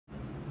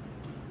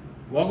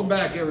Welcome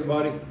back,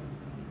 everybody.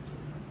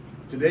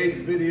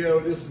 Today's video,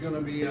 this is going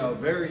to be a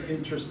very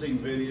interesting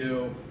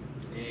video,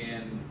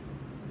 and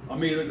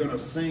I'm either going to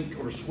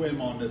sink or swim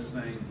on this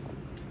thing.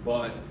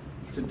 But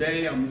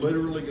today I'm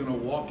literally going to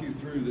walk you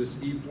through this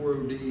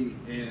E4OD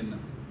and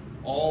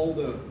all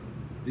the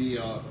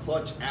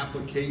clutch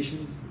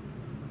application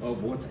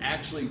of what's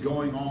actually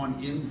going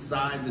on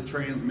inside the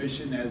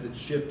transmission as it's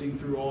shifting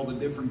through all the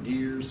different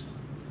gears.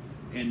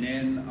 And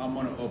then I'm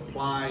going to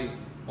apply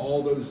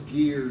all those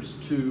gears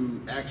to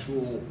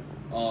actual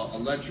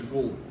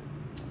electrical,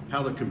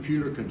 how the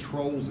computer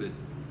controls it.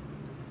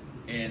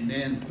 And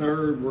then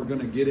third, we're going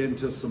to get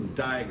into some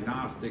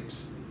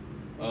diagnostics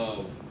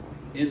of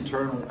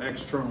internal,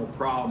 external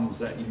problems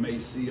that you may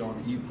see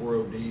on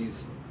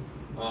E4ODs.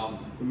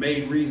 The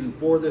main reason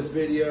for this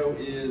video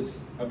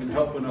is I've been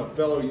helping a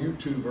fellow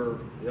YouTuber,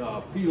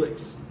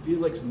 Felix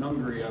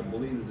Nungri, I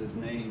believe is his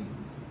name,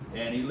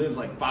 and he lives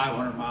like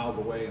 500 miles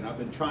away, and I've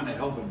been trying to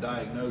help him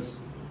diagnose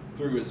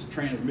through his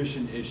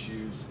transmission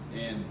issues,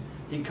 and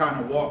he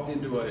kind of walked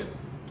into a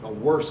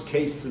worst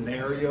case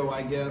scenario,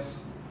 I guess.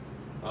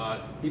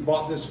 He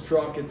bought this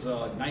truck. It's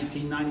a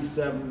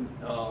 1997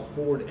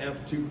 Ford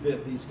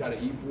F-250. It's got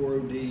an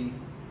E4OD,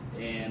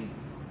 and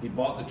he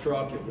bought the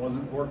truck. It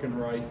wasn't working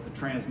right, the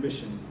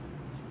transmission,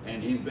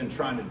 and he's been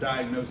trying to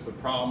diagnose the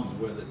problems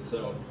with it.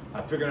 So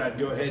I figured I'd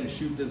go ahead and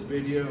shoot this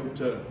video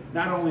to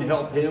not only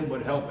help him,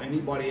 but help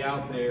anybody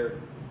out there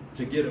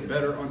to get a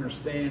better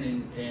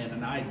understanding and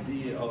an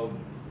idea of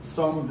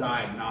some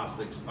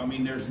diagnostics. I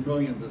mean, there's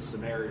millions of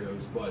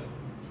scenarios, but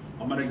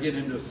I'm going to get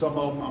into some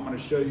of them. I'm going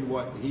to show you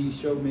what he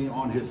showed me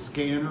on his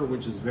scanner,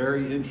 which is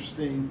very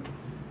interesting.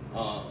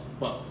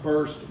 But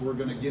first, we're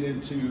going to get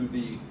into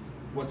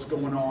what's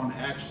going on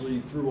actually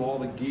through all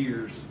the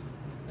gears,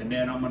 and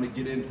then I'm going to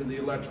get into the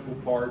electrical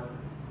part,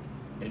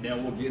 and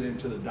then we'll get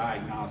into the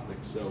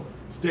diagnostics. So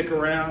stick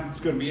around, it's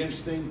going to be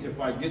interesting.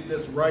 If I get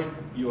this right,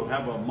 you'll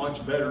have a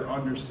much better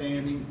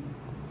understanding,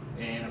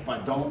 and if I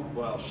don't,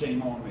 well,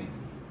 shame on me.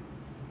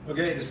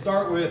 Okay, to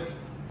start with,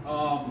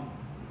 what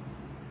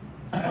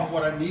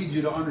I need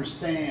you to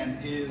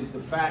understand is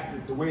the fact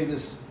that the way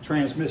this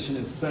transmission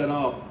is set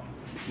up,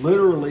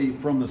 literally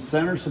from the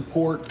center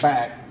support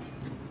back,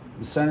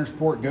 the center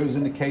support goes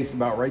in the case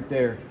about right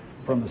there.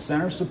 From the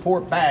center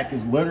support back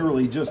is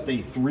literally just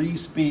a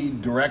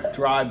 3-speed direct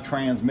drive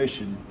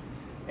transmission,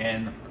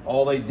 and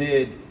all they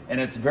did,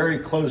 and it's very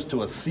close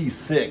to a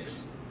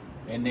C6,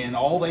 and then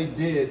all they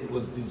did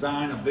was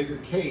design a bigger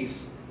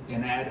case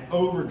and add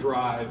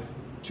overdrive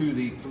to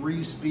the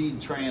 3-speed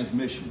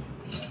transmission.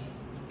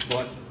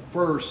 But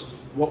first,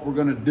 what we're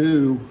going to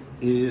do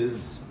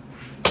is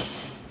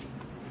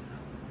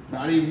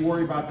not even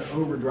worry about the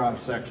overdrive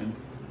section.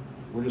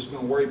 We're just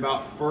going to worry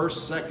about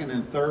first, second,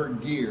 and third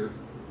gear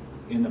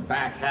in the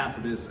back half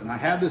of this. And I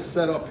have this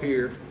set up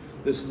here.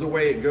 This is the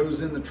way it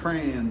goes in the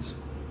trans.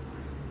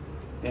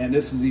 And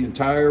this is the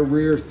entire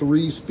rear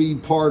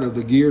 3-speed part of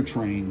the gear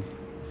train.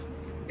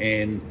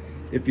 And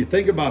if you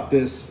think about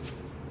this,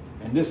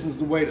 and this is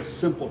the way to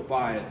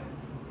simplify it,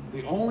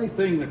 the only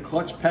thing the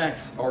clutch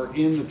packs are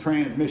in the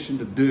transmission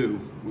to do,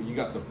 well, you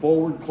got the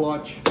forward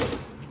clutch,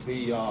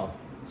 the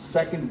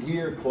second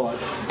gear clutch,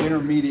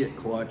 intermediate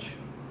clutch,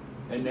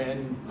 and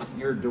then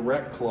your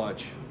direct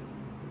clutch.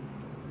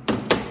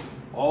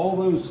 All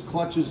those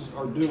clutches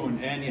are doing,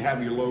 and you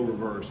have your low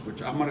reverse,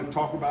 which I'm going to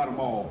talk about them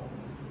all.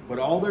 But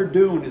all they're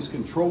doing is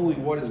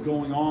controlling what is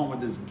going on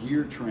with this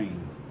gear train.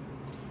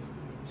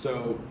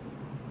 So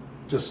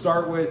to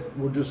start with,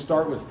 we'll just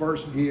start with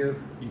first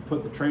gear. You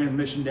put the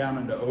transmission down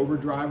into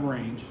overdrive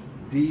range,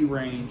 D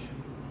range.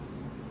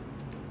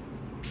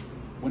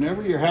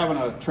 Whenever you're having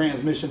a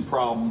transmission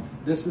problem,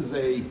 this is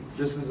a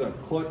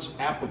clutch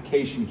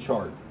application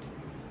chart.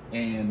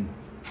 And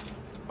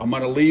I'm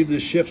going to leave the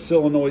shift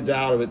solenoids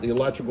out of it, the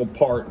electrical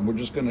part, and we're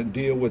just going to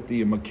deal with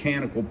the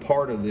mechanical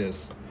part of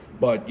this.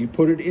 But you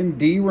put it in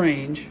D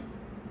range,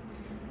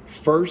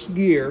 first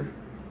gear.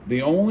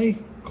 The only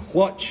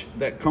clutch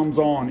that comes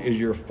on is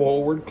your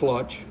forward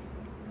clutch.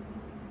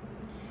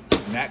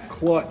 And that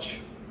clutch,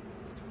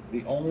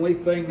 the only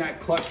thing that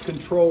clutch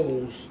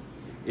controls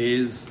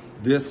is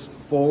this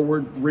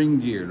forward ring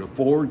gear. The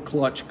forward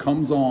clutch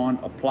comes on,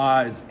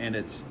 applies, and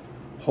it's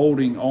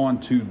holding on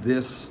to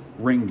this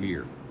ring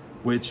gear,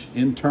 which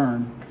in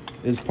turn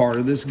is part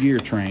of this gear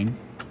train.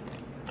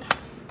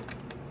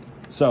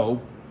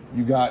 So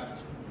you got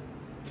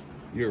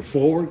your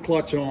forward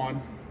clutch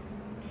on,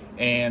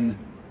 and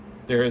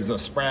there is a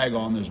sprag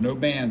on. There's no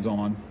bands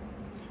on.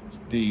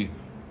 The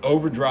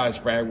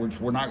overdrive sprag, which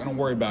we're not going to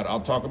worry about.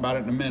 I'll talk about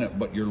it in a minute,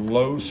 but your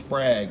low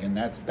sprag, and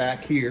that's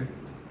back here.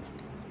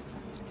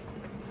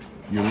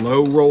 Your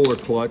low roller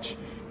clutch.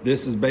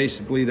 This is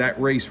basically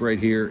that race right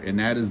here, and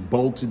that is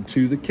bolted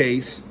to the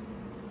case.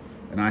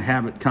 And I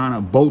have it kind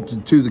of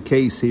bolted to the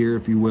case here,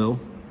 if you will.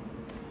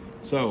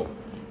 So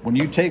when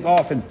you take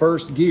off in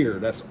first gear,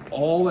 that's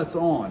all that's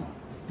on.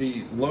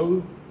 The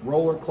low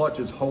roller clutch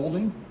is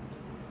holding,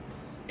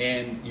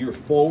 and your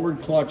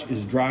forward clutch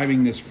is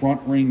driving this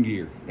front ring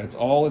gear. That's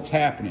all that's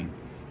happening.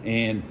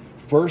 And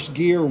first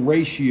gear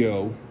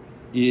ratio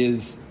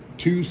is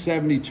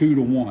 272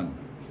 to 1,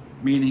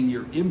 meaning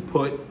your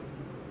input,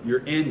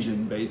 your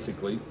engine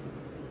basically,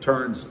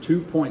 turns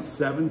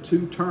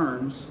 2.72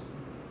 turns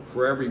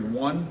for every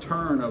 1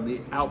 turn of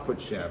the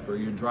output shaft or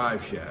your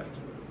drive shaft.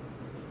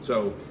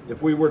 So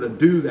if we were to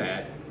do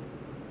that,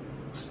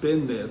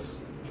 spin this,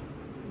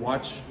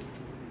 watch,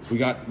 we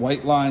got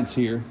white lines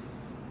here.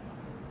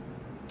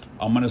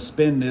 I'm gonna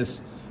spin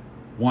this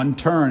 1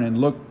 turn and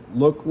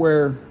look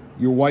where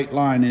your white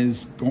line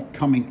is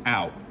coming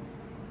out.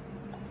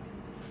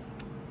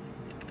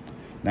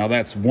 Now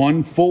that's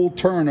 1 full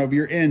turn of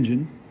your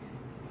engine,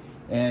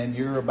 and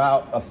you're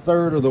about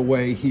 1/3 of the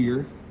way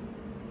here.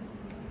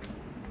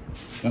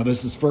 Now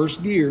this is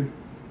first gear.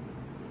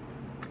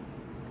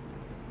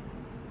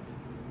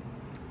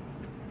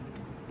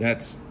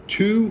 That's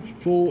 2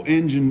 full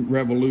engine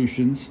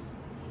revolutions,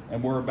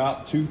 and we're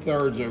about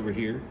 2/3 over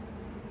here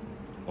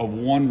of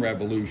 1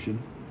 revolution,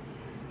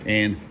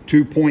 and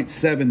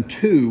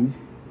 2.72.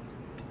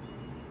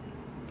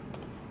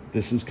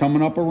 This is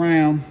coming up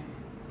around.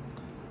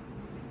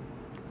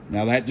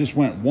 Now that just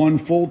went 1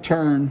 full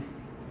turn,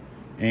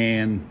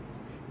 and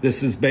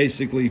this is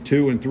basically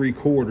 2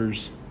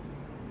 3/4.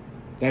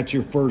 That's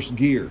your first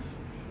gear.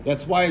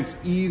 That's why it's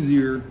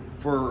easier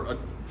for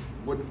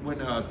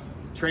when a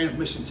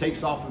transmission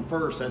takes off in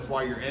first. That's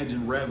why your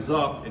engine revs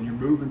up and you're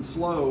moving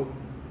slow,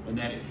 and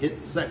then it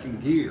hits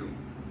second gear.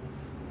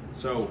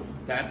 So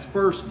that's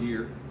first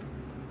gear.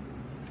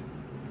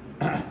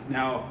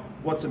 Now,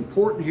 what's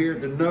important here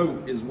to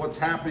note is what's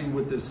happening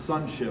with this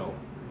sun shell.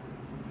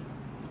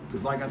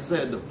 Because like I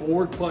said, the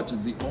forward clutch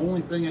is the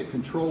only thing it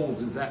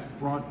controls is that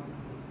front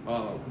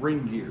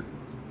ring gear.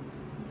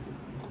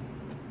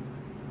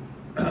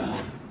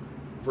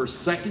 For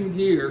second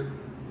gear,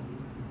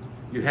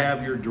 you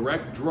have your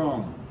direct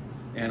drum.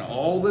 And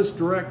all this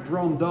direct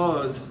drum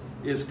does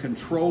is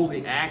control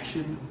the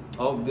action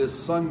of this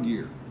sun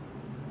gear.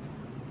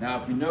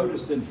 Now, if you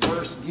noticed in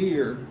first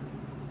gear,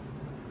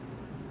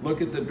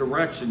 look at the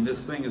direction.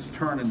 This thing is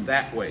turning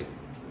that way.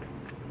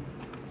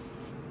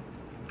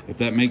 If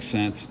that makes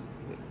sense,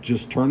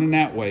 just turning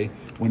that way.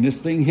 When this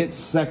thing hits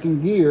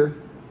second gear,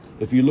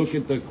 if you look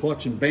at the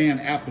clutch and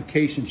band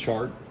application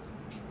chart,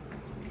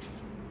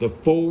 the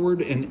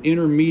forward and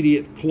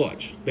intermediate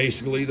clutch,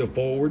 basically the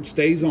forward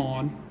stays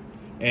on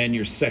and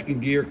your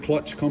second gear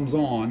clutch comes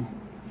on,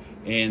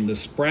 and the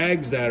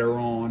sprags that are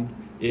on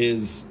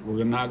is,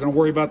 we're not going to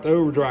worry about the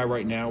overdrive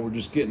right now, we're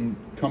just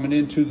coming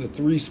into the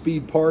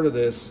 3-speed part of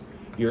this.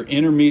 Your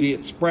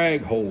intermediate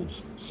sprag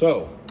holds.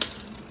 So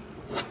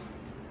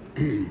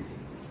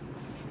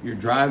you're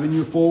driving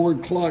your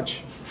forward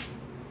clutch,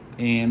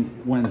 and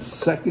when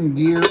second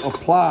gear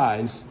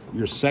applies,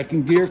 your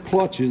second gear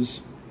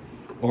clutches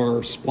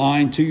are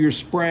spline to your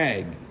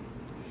sprag.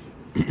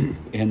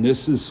 And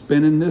this is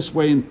spinning this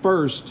way in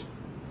first.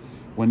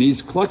 When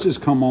these clutches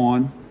come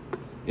on,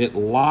 it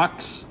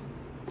locks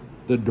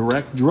the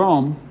direct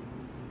drum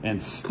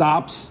and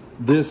stops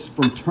this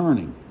from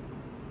turning,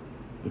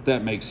 if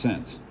that makes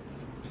sense.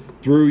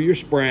 Through your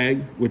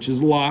sprag, which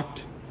is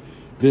locked,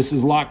 this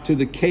is locked to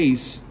the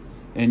case,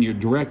 and your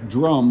direct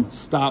drum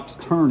stops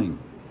turning,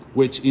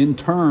 which in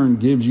turn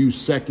gives you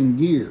second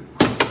gear.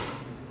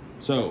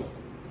 So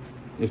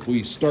if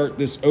we start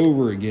this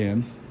over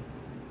again,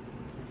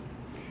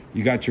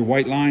 you got your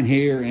white line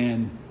here,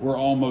 and we're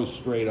almost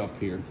straight up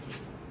here.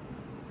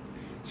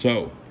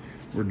 So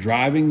we're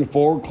driving, the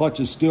forward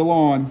clutch is still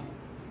on,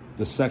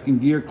 the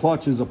second gear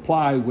clutch is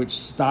applied, which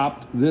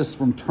stopped this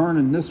from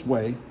turning this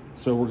way.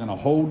 So we're gonna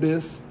hold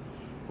this.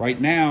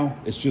 Right now,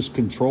 it's just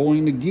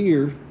controlling the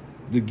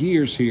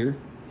gears here,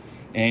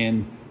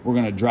 and we're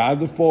gonna drive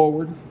the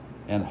forward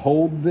and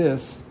hold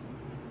this,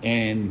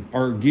 and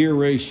our gear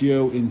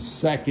ratio in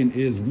second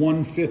is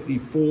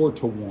 154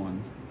 to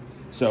 1.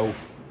 So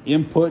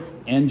input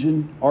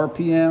engine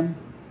RPM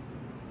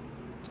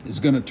is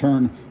gonna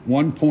turn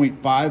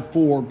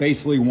 1.54,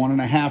 basically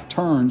 1.5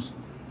 turns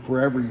for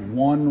every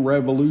 1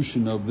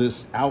 revolution of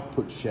this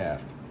output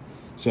shaft.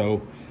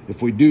 So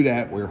if we do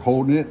that, we're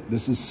holding it.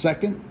 This is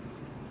second.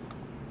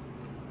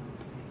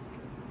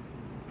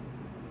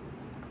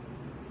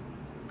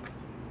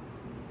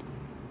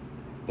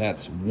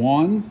 That's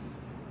 1.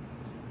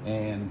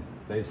 And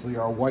basically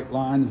our white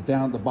line is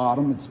down at the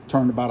bottom. It's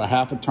turned about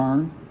 1/2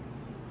 turn,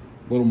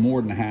 a little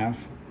more than 1/2.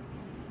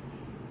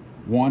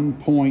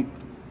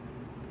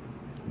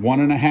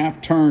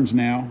 1.1 turns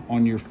now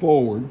on your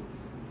forward,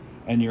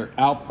 and your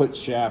output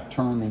shaft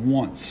turned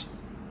once.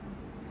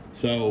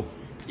 So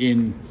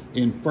in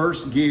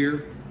first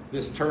gear,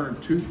 this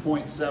turned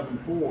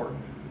 2.74.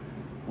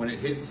 When it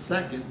hit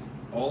second,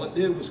 all it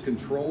did was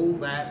control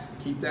that,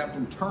 keep that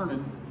from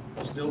turning,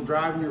 still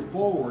driving your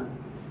forward.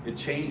 It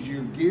changed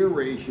your gear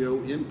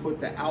ratio, input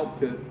to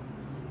output,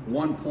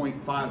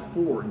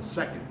 1.54 in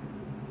second.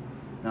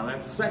 Now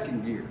that's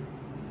second gear.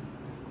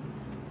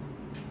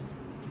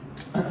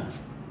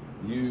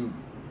 You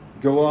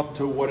go up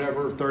to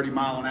whatever, 30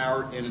 mile an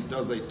hour, and it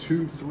does a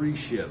 2-3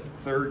 shift,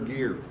 third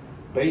gear.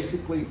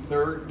 Basically,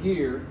 third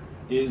gear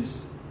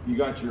is, you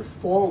got your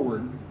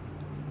forward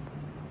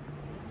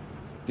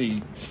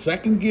The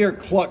second gear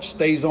clutch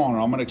stays on.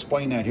 I'm going to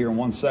explain that here in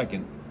 1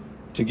 second.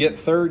 To get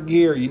third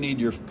gear, you need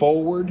your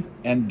forward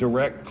and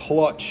direct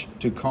clutch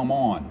to come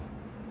on.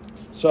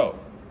 So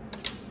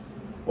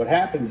what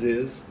happens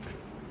is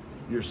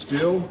you're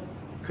still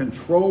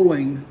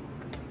controlling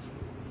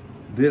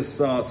this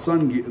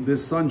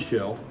sun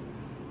shell.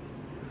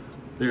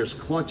 There's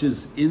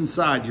clutches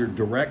inside your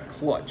direct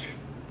clutch,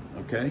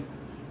 okay?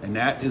 And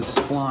that is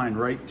splined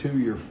right to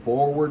your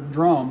forward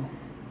drum,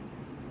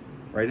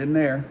 right in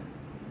there.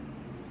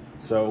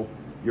 So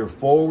your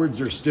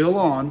forwards are still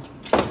on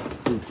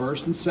through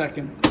first and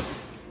second.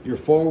 Your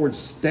forwards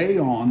stay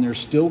on, they're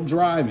still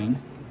driving.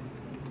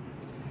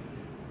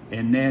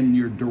 And then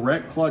your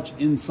direct clutch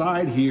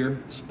inside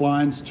here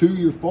splines to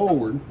your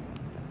forward,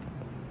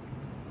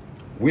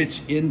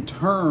 which in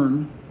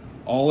turn,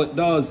 all it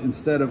does,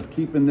 instead of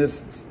keeping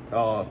this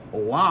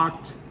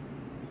locked,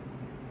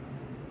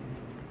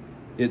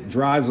 it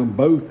drives them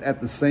both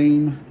at the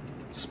same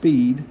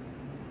speed,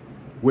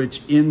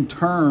 which in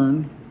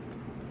turn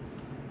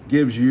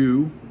gives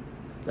you,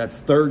 that's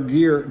third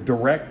gear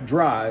direct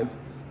drive,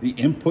 the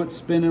input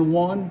spinning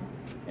one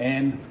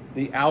and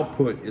the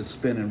output is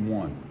spinning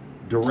one.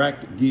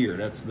 Direct gear,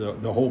 that's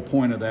the whole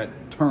point of that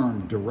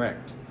term,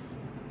 direct.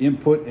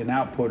 Input and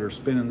output are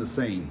spinning the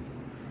same.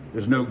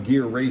 There's no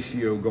gear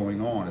ratio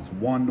going on, it's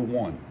 1 to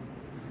 1.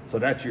 So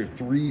that's your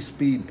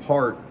 3-speed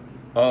part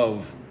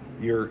of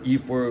your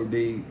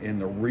E4OD in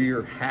the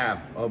rear half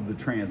of the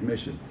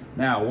transmission.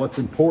 Now, what's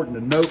important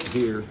to note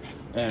here,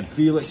 and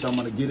Felix, I'm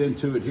gonna get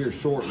into it here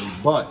shortly,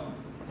 but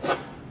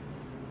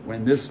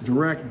when this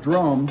direct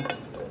drum,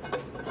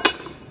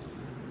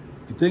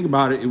 if you think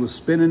about it, it was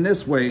spinning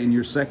this way and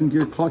your second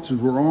gear clutches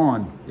were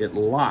on, it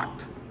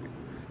locked.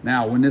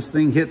 Now, when this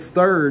thing hits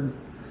third,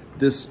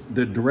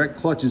 the direct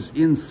clutch is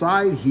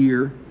inside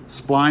here,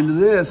 splined to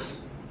this,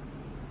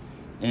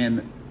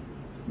 and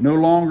no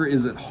longer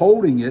is it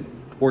holding it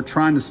or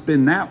trying to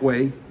spin that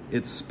way,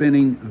 it's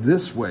spinning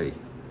this way.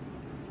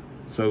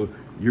 So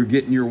you're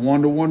getting your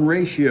 1 to 1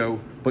 ratio,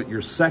 but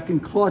your second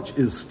clutch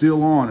is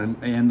still on.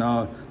 And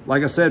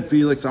like I said,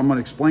 Felix, I'm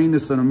gonna explain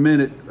this in a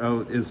minute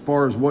as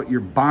far as what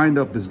your bind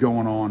up is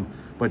going on.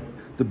 But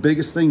the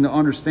biggest thing to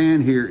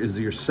understand here is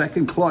that your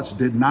second clutch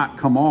did not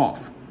come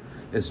off.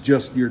 It's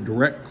just your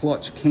direct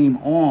clutch came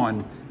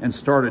on and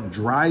started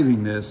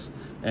driving this,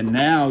 and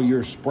now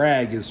your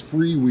sprag is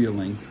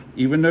freewheeling.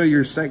 Even though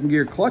your second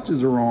gear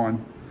clutches are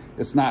on,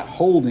 it's not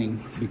holding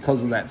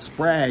because of that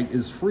sprag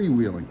is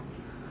freewheeling.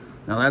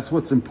 Now that's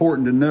what's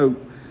important to note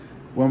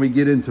when we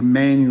get into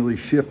manually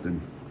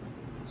shifting.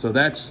 So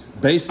that's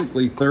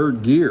basically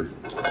third gear.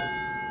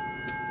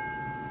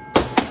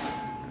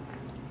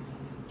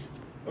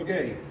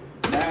 Okay,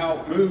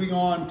 now moving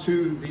on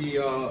to the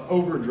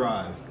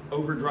overdrive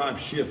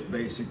shift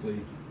basically.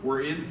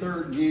 We're in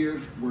third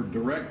gear, we're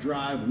direct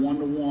drive 1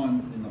 to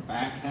 1 in the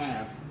back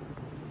half.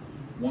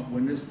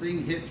 When this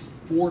thing hits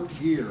fourth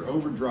gear,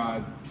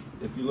 overdrive,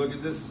 if you look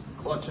at this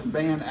clutch and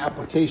band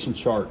application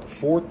chart,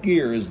 fourth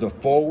gear is the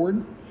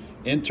forward,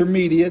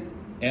 intermediate,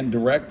 and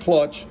direct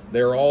clutch.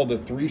 They're all the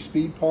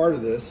 3-speed part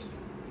of this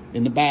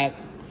in the back.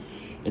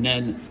 And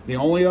then the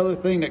only other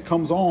thing that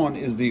comes on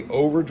is the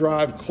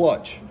overdrive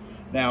clutch.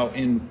 Now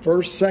in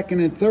first,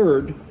 second, and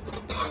third,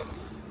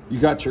 you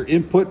got your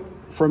input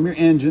from your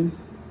engine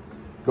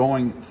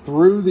going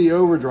through the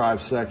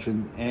overdrive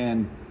section,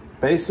 and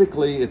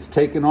basically it's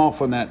taken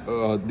off on that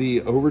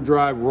the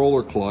overdrive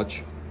roller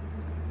clutch.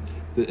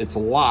 It's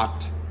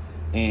locked,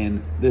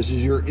 and this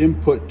is your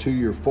input to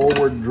your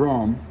forward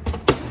drum.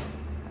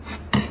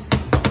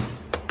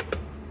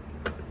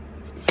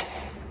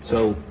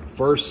 So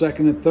first,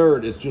 second, and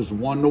third, it's just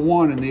 1 to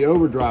 1 in the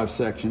overdrive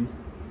section,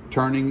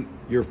 turning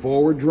your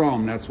forward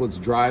drum. That's what's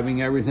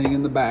driving everything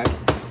in the back,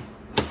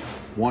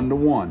 1 to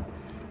 1.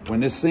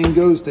 When this thing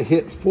goes to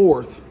hit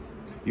fourth,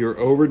 your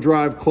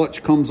overdrive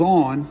clutch comes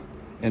on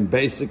and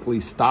basically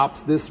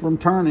stops this from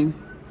turning,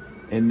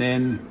 and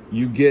then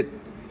you get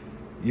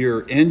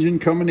your engine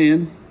coming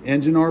in,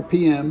 engine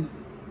RPM,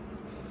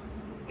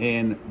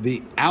 and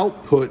the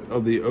output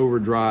of the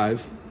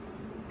overdrive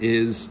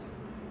is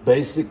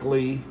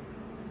basically,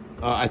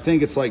 I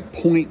think it's like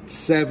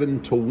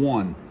 0.7 to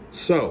 1.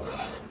 So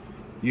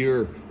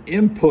your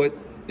input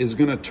is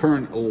gonna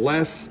turn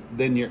less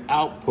than your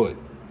output.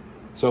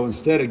 So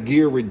instead of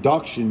gear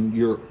reduction,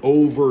 you're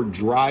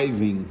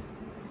overdriving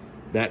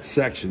that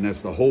section.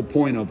 That's the whole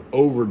point of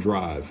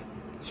overdrive.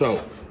 So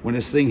when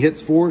this thing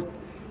hits fourth,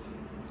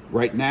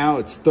 right now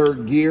it's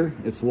third gear,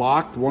 it's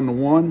locked 1 to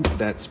 1,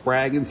 that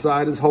sprag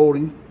inside is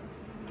holding.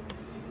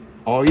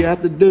 All you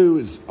have to do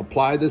is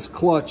apply this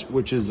clutch,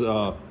 which is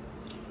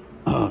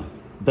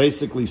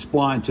basically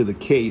splined to the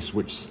case,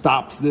 which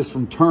stops this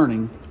from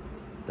turning.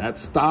 That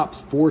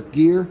stops fourth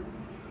gear,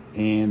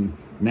 and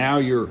now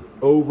you're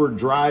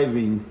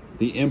overdriving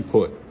the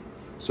input.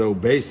 So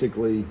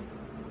basically,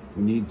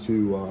 we need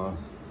to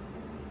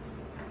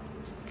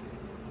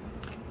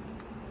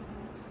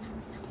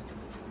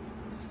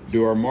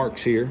do our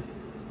marks here.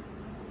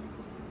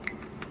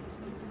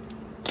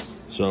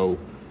 So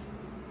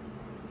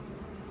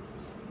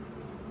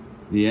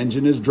The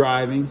engine is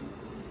driving,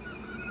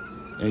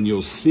 and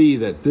you'll see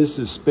that this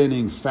is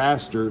spinning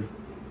faster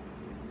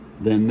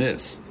than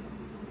this.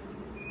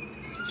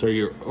 So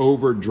you're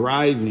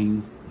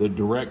overdriving the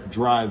direct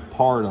drive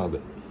part of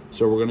it.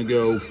 So we're gonna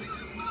go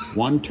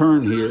one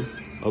turn here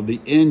of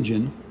the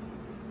engine,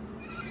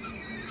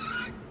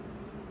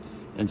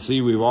 and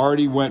see we've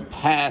already went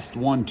past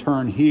one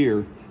turn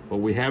here, but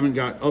we haven't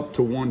got up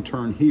to one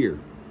turn here.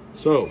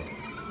 So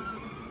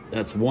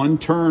that's one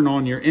turn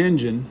on your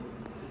engine,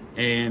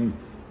 and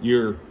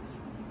you're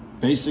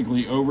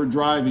basically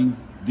overdriving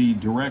the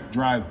direct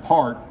drive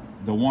part,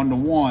 the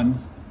 1-to-1,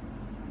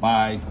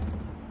 by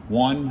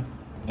 1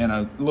 and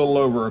a little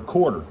over a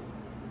quarter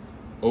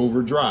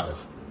overdrive.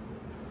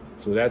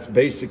 So that's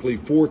basically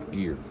fourth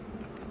gear.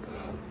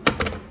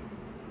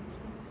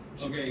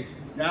 Okay,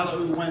 now that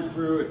we went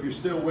through, if you're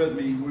still with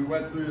me, we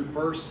went through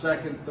first,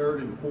 second,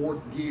 third, and fourth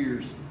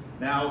gears.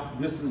 Now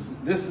this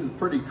is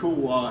pretty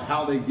cool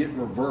how they get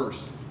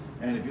reversed.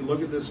 And if you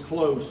look at this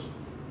close,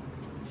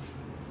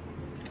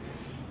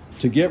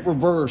 to get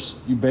reverse,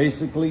 you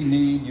basically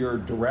need your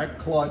direct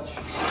clutch,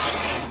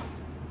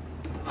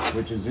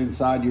 which is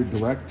inside your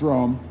direct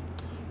drum,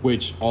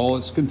 which all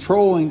it's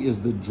controlling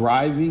is the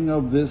driving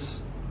of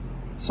this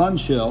sun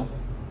shell.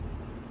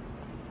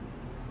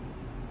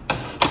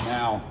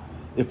 Now,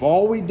 if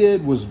all we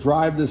did was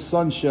drive this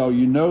sun shell,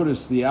 you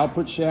notice the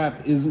output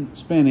shaft isn't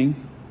spinning,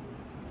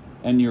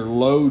 and your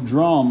low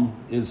drum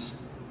is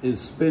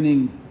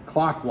spinning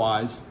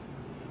clockwise.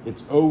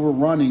 It's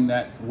overrunning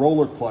that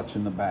roller clutch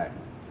in the back.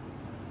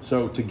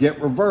 So to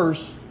get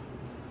reverse,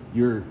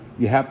 you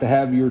have to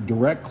have your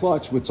direct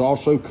clutch, which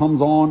also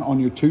comes on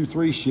your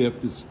 2-3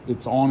 shift.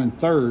 It's on in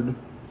third.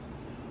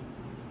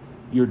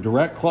 Your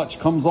direct clutch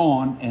comes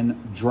on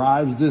and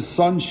drives this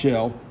sun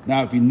shell.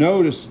 Now, if you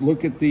notice,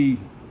 look at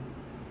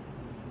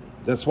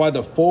that's why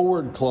the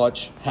forward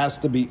clutch has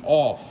to be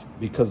off,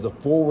 because the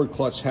forward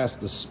clutch has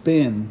to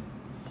spin.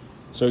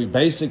 So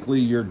basically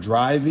you're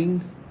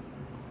driving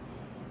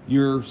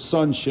your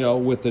sun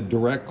shell with the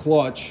direct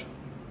clutch,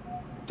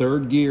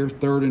 third gear,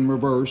 third in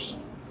reverse.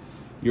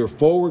 Your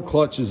forward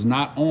clutch is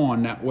not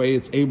on, that way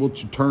it's able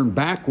to turn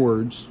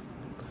backwards.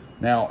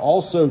 Now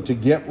also, to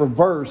get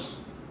reverse,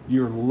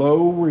 your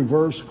low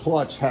reverse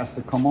clutch has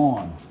to come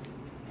on.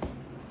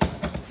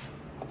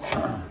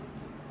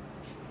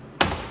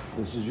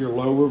 This is your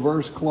low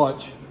reverse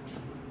clutch,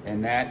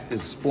 and that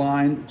is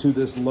splined to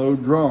this low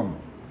drum.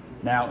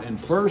 Now in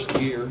first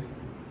gear,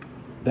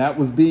 that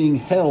was being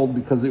held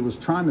because it was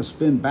trying to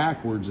spin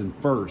backwards in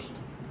first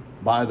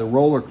by the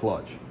roller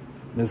clutch.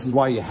 This is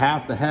why you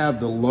have to have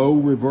the low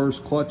reverse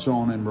clutch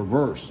on in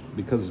reverse,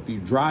 because if you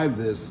drive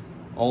this,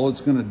 all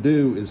it's going to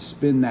do is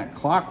spin that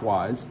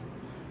clockwise,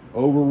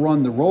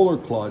 overrun the roller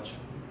clutch.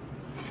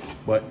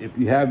 But if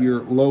you have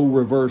your low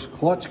reverse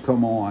clutch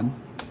come on,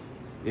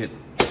 it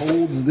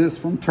holds this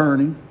from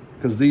turning,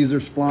 because these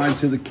are splined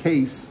to the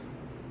case.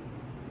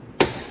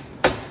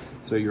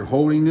 So you're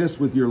holding this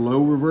with your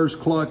low reverse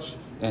clutch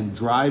and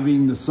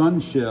driving the sun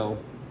shell,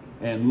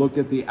 and look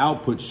at the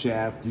output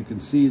shaft, you can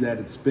see that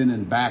it's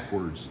spinning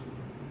backwards.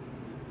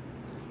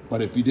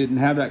 But if you didn't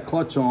have that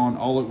clutch on,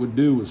 all it would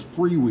do was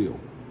freewheel.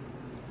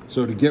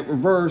 So to get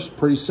reverse,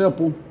 pretty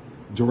simple.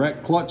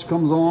 Direct clutch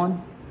comes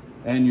on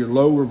and your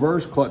low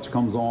reverse clutch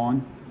comes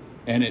on,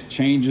 and it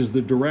changes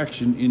the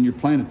direction in your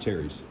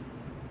planetaries.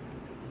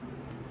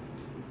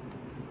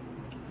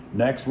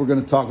 Next, we're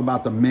going to talk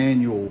about the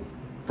manual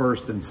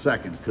first and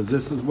second, because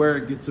this is where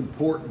it gets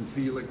important,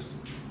 Felix,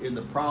 in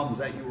the problems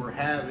that you were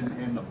having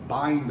and the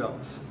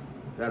bind-ups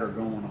that are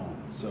going on.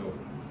 So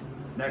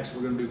next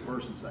we're going to do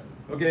first and second.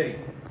 Okay,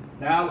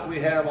 now that we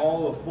have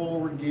all the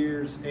forward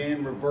gears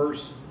and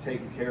reverse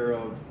taken care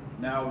of,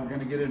 now we're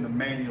going to get into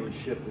manually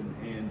shifting.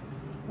 And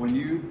when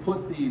you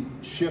put the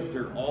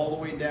shifter all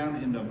the way down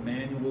into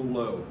manual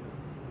low,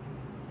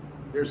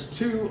 there's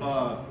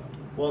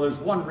there's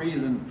one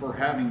reason for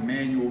having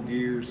manual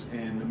gears,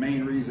 and the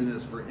main reason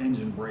is for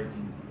engine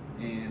braking.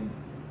 And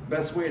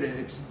best way to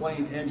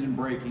explain engine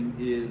braking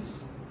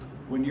is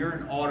when you're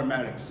in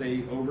automatic,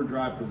 say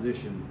overdrive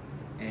position,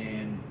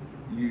 and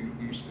you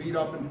speed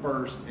up in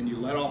first and you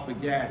let off the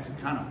gas, it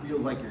kind of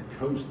feels like you're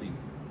coasting.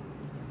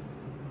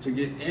 To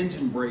get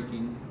engine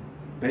braking,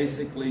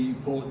 basically you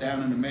pull it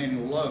down into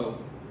manual low,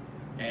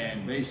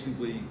 and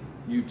basically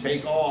you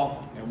take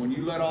off, and when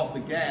you let off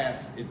the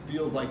gas, it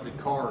feels like the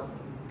car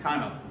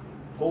kind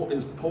of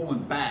is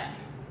pulling back.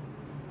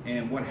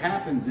 And what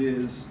happens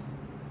is,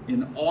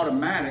 in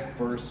automatic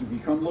first, if you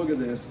come look at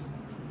this,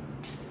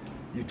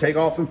 you take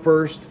off in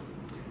first,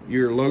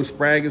 your low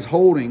sprag is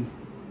holding,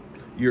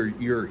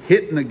 you're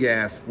hitting the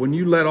gas. When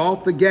you let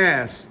off the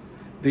gas,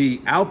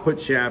 the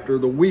output shaft, or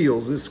the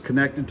wheels, this is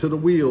connected to the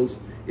wheels,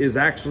 is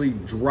actually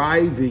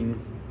driving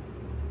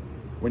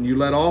when you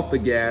let off the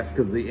gas,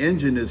 because the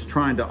engine is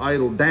trying to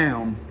idle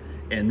down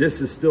and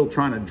this is still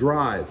trying to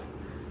drive.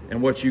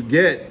 And what you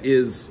get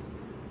is,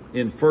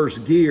 in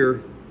first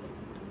gear,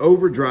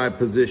 overdrive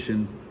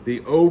position,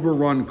 the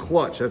overrun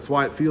clutch. That's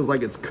why it feels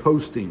like it's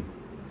coasting.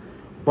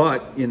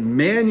 But in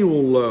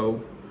manual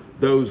low,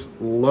 those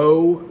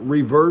low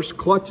reverse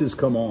clutches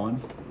come on.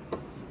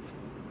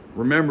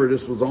 Remember,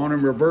 this was on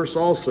in reverse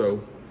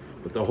also,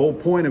 but the whole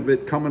point of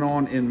it coming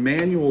on in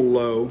manual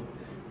low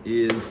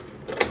is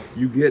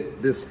you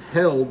get this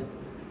held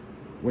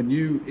when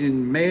you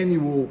in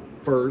manual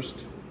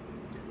first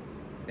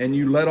and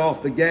you let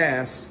off the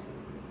gas.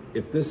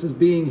 If this is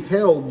being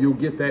held, you'll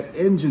get that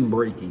engine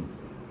braking.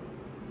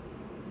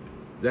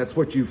 That's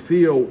what you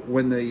feel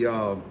when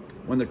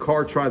the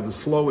car tries to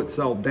slow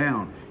itself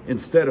down.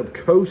 Instead of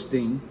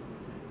coasting,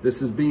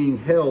 this is being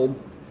held,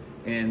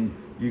 and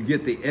you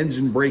get the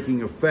engine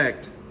braking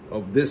effect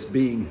of this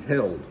being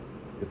held,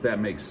 if that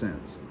makes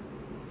sense.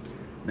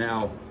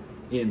 Now,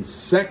 in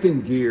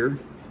second gear,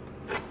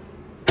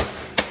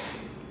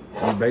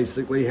 you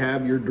basically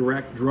have your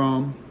direct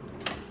drum.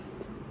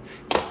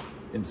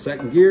 In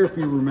second gear, if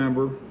you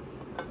remember,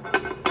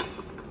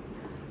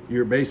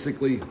 you're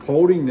basically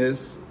holding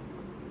this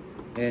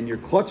and your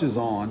clutch is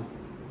on.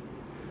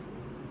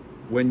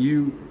 When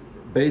you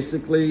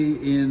basically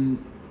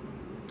in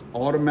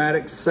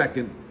automatic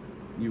second,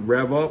 you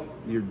rev up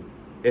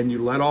and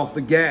you let off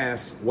the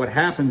gas, what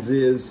happens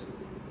is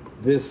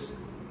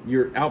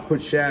your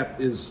output shaft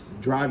is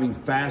driving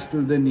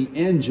faster than the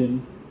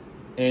engine,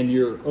 and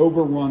your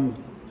overrun,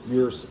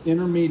 your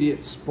intermediate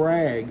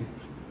sprag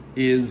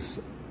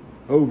is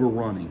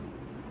overrunning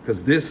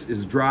because this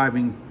is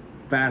driving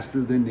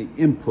faster than the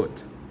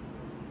input.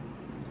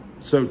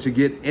 So to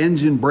get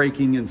engine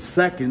braking in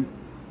second,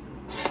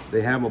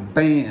 they have a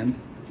band,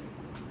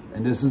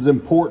 and this is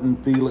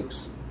important,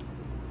 Felix.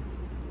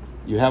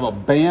 You have a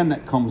band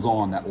that comes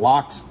on that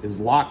is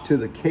locked to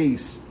the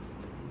case,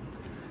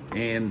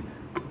 and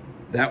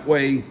that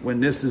way when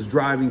this is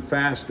driving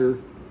faster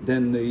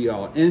than the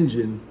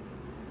engine,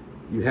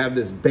 you have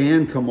this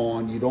band come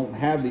on. You don't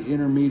have the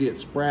intermediate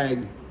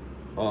sprag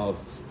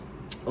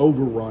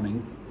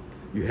overrunning.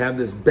 You have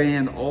this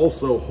band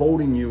also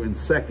holding you in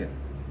second.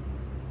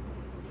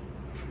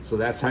 So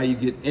that's how you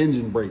get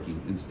engine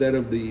braking. Instead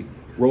of the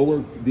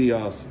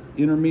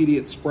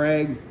intermediate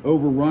sprag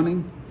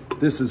overrunning,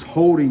 this is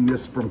holding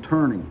this from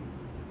turning.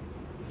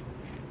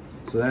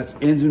 So that's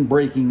engine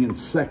braking in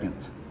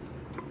second.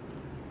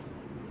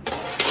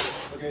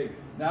 Okay,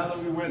 now that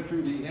we went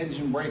through the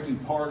engine braking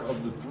part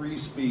of the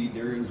 3-speed,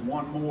 there is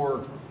one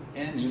more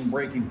engine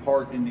braking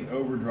part in the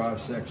overdrive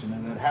section,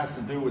 and that has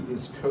to do with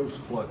this coast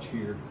clutch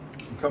here.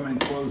 You come in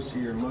close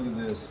here and look at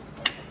this.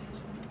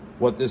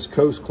 What this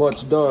coast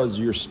clutch does,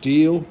 your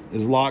steel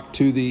is locked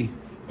to the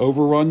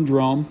overrun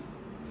drum,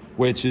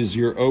 which is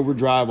your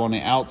overdrive on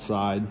the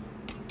outside,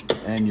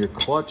 and your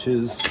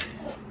clutches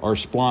are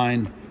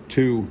splined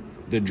to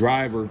the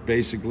driver.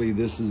 Basically,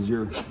 this is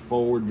your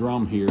forward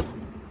drum here.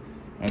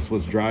 That's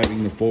what's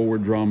driving the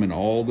forward drum and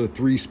all the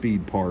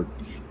 3-speed part.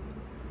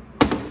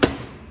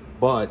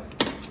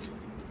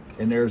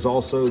 And there's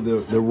also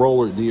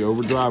the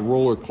overdrive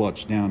roller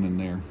clutch down in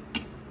there.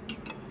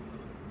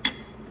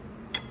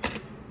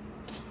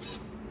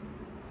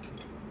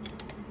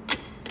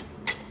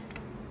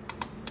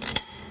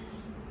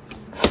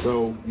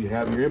 So you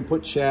have your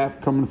input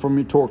shaft coming from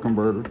your torque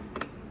converter,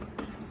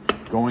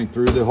 going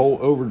through the whole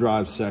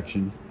overdrive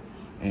section,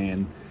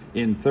 and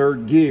in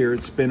third gear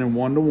it's spinning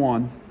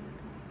 1-to-1.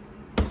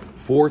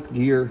 Fourth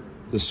gear,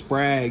 the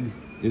sprag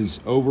is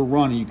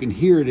overrunning. You can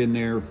hear it in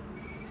there,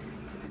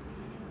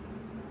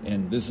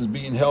 and this is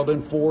being held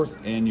in fourth,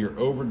 and you're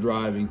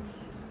overdriving.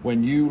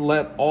 When you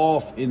let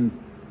off in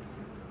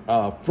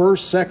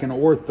first, second,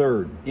 or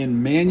third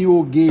in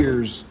manual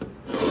gears,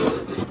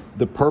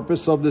 the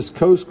purpose of this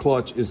coast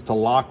clutch is to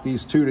lock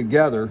these two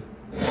together.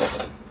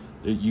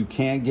 You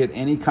can't get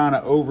any kind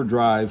of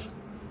overdrive.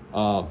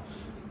 It's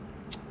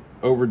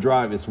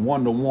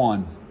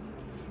 1-to-1.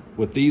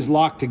 With these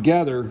locked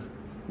together,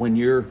 when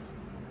your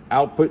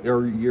output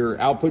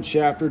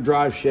shaft or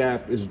drive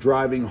shaft is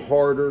driving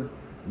harder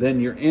than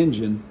your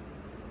engine,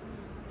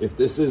 if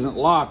this isn't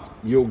locked,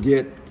 you'll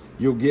get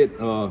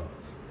a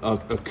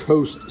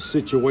coast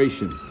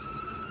situation.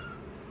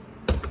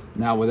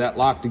 Now with that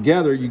locked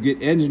together, you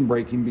get engine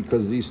braking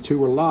because these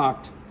two are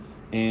locked,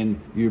 and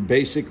your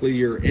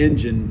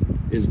engine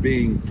is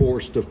being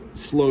forced to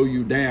slow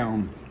you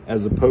down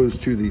as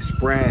opposed to the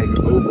sprag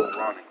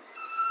overrunning.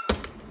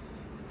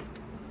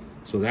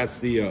 So that's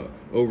the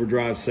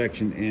overdrive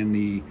section and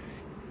the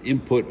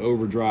input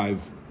overdrive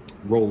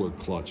roller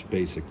clutch,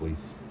 basically.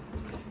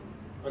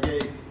 Okay,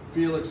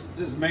 Felix,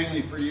 this is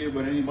mainly for you,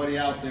 but anybody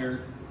out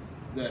there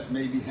that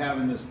may be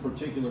having this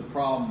particular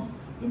problem,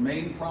 the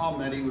main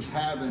problem that he was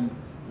having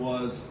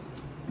was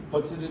he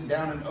puts it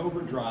down in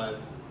overdrive,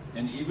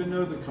 and even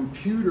though the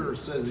computer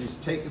says he's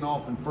taken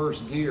off in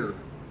first gear,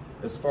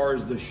 as far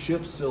as the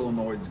shift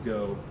solenoids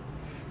go,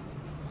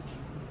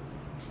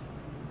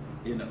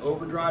 in the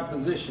overdrive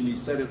position, he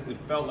said it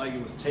felt like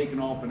it was taken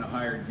off in a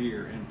higher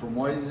gear. And from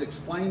what he's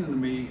explaining to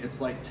me,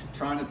 it's like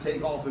trying to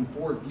take off in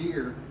fourth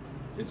gear.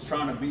 It's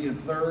trying to be in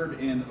third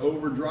and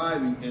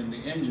overdriving in the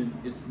engine.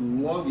 It's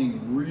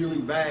lugging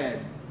really bad.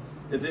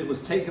 If it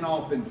was taken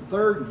off in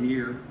third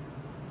gear,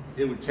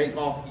 it would take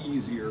off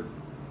easier.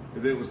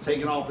 If it was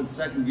taken off in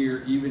second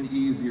gear, even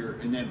easier.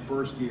 And then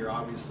first gear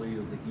obviously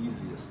is the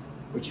easiest.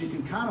 But you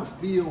can kind of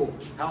feel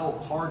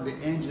how hard the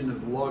engine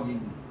is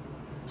lugging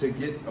to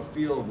get a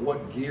feel of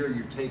what gear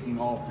you're taking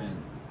off in.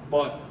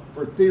 But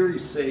for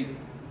theory's sake,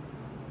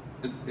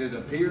 it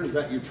appears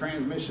that your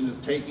transmission is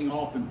taking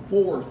off in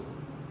fourth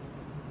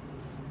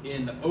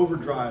in the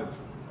overdrive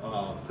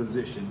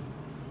position.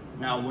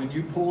 Now, when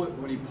you pull it,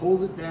 when he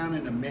pulls it down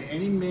into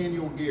any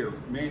manual gear,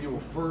 manual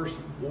first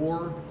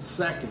or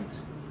second,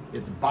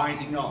 it's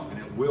binding up and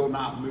it will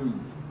not move.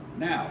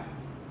 Now,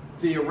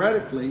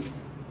 theoretically,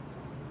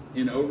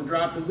 in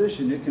overdrive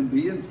position, it can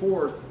be in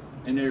fourth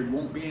and there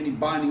won't be any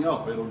binding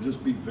up. It'll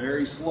just be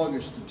very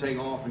sluggish to take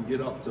off and get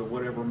up to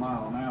whatever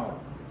mile an hour.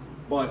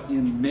 But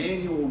in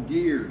manual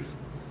gears,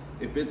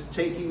 if it's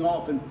taking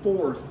off in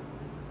fourth,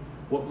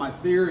 what my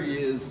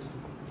theory is,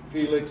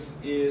 Felix,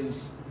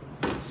 is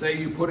say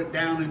you put it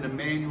down into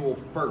manual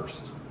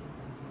first.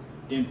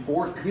 In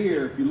fourth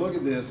gear, if you look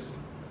at this,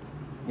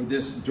 with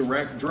this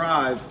direct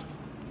drive,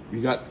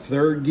 you got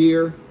third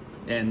gear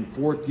and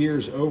fourth gear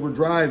is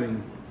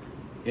overdriving.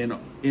 In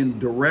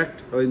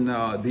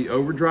the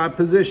overdrive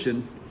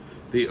position,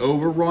 the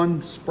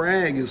overrun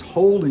sprag is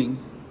holding,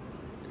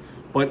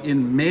 but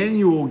in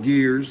manual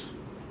gears,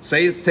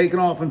 say it's taken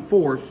off in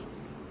fourth,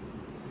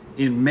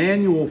 in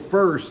manual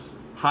first,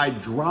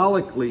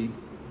 hydraulically,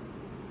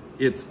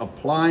 it's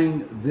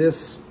applying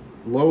this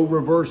low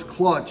reverse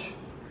clutch,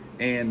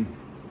 and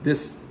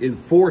this in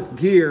fourth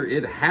gear,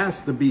 it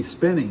has to be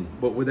spinning,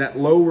 but with that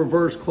low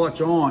reverse clutch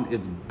on,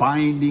 it's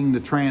binding the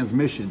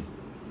transmission.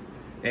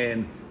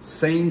 And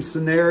same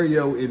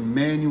scenario in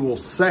manual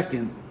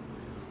second.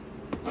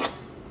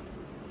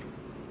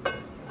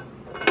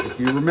 If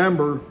you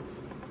remember,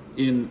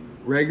 in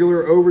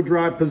regular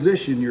overdrive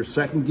position, your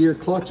second gear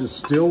clutch is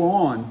still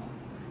on.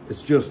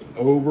 It's just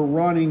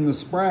overrunning the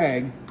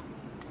sprag.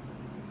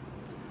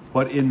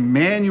 But in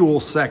manual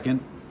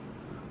second,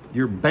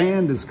 your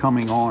band is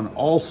coming on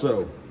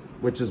also,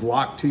 which is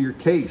locked to your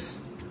case.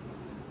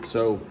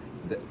 So,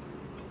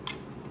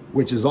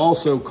 which is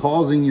also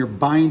causing your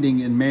binding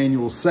in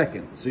manual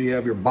second. So you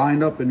have your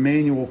bind up in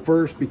manual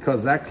first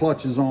because that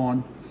clutch is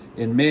on.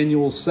 In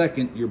manual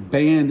second, your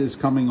band is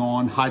coming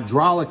on.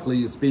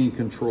 Hydraulically, it's being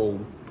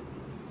controlled.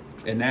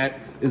 And that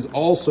is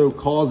also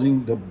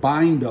causing the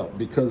bind up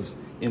because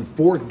in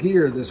fourth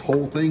gear, this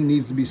whole thing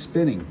needs to be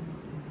spinning.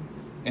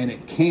 And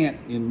it can't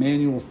in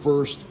manual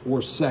first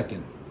or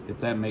second, if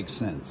that makes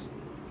sense.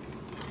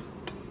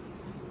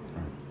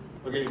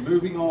 Okay,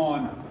 moving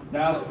on.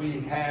 Now that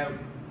we have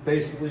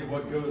basically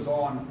what goes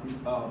on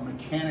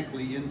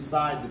mechanically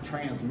inside the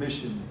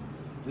transmission,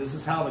 this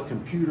is how the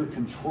computer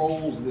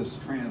controls this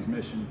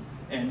transmission.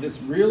 And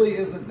this really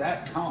isn't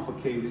that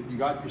complicated. You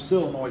got your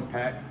solenoid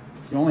pack.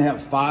 You only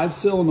have 5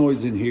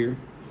 solenoids in here.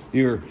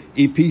 Your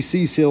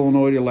EPC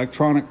solenoid,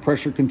 electronic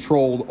pressure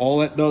controlled. All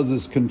that does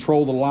is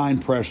control the line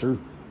pressure,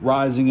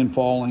 rising and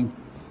falling.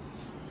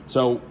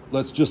 So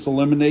let's just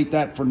eliminate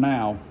that for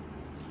now.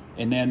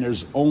 And then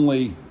there's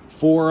only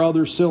 4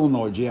 other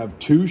solenoids. You have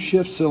 2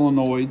 shift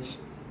solenoids,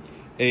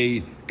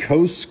 a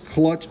coast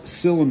clutch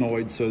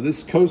solenoid. So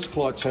this coast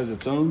clutch has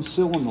its own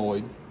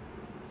solenoid,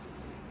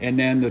 and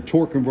then the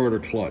torque converter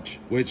clutch,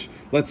 which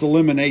let's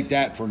eliminate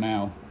that for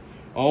now.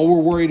 All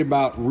we're worried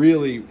about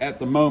really at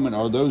the moment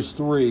are those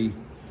 3,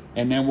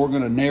 and then we're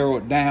going to narrow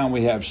it down.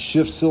 We have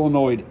shift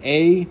solenoid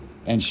A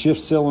and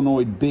shift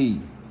solenoid B.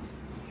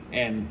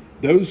 And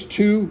those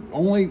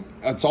 2,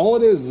 that's all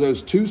it is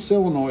those 2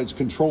 solenoids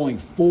controlling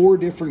 4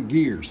 different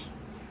gears.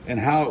 And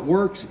how it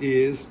works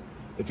is,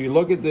 if you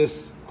look at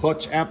this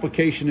clutch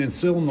application and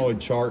solenoid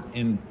chart,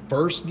 in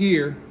first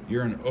gear,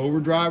 you're in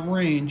overdrive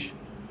range.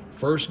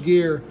 First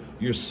gear,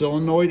 your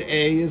solenoid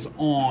A is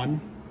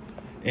on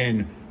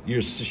and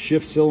your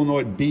shift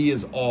solenoid B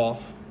is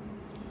off.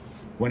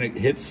 When it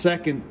hits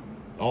second,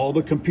 all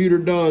the computer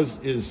does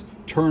is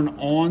turn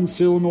on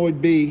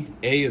solenoid B.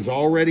 A is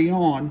already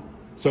on.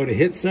 So to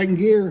hit second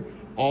gear,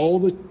 all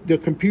the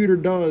computer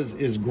does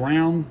is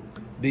ground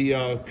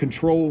the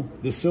control,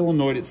 the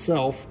solenoid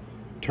itself,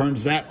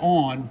 turns that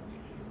on,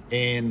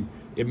 and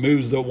it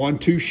moves the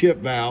 1-2 shift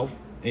valve,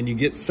 and you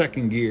get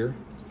second gear.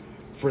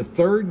 For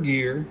third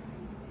gear,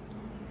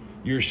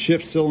 your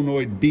shift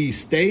solenoid B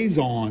stays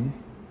on,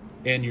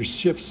 and your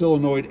shift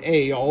solenoid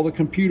A, all the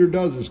computer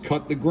does is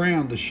cut the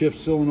ground to shift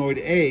solenoid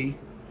A,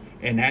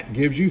 and that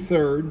gives you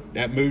third.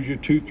 That moves your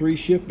 2-3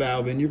 shift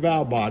valve in your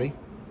valve body.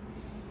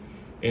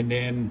 And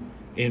then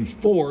in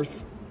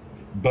fourth,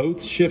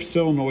 both shift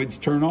solenoids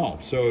turn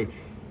off. So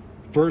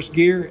first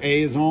gear,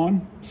 A is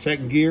on.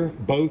 Second gear,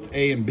 both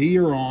A and B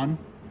are on.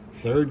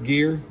 Third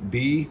gear,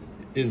 B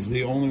is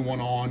the only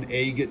one on.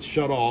 A gets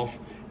shut off.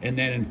 And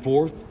then in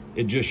fourth,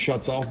 it just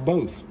shuts off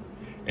both.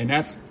 And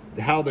that's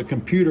how the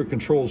computer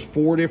controls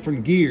 4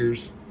 different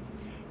gears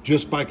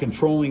just by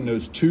controlling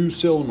those 2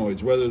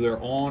 solenoids, whether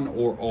they're on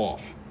or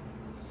off.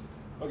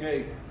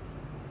 Okay,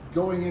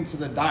 going into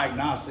the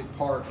diagnostic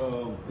part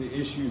of the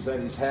issues that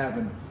he's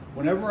having,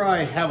 whenever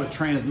I have a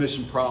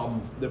transmission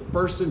problem, the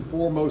first and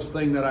foremost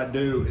thing that I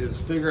do is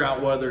figure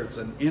out whether it's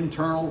an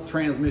internal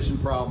transmission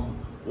problem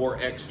or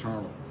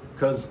external.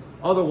 Because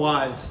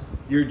otherwise,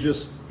 you're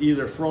just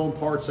either throwing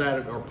parts at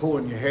it or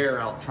pulling your hair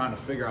out trying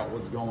to figure out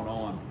what's going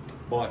on.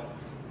 But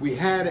we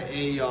had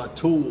a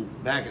tool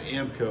back at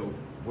AMCO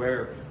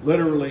where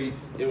literally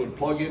it would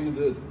plug into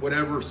the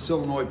whatever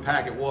solenoid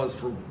pack it was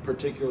for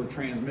particular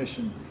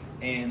transmission,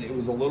 and it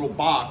was a little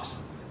box,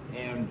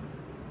 and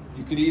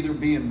you could either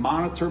be in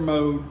monitor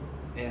mode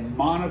and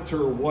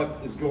monitor what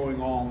is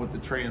going on with the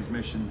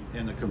transmission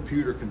and the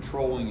computer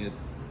controlling it,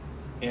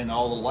 and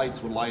all the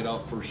lights would light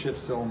up for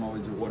shift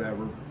solenoids or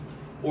whatever,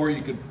 or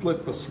you could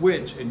flip a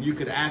switch and you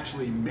could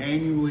actually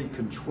manually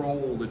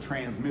control the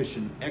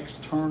transmission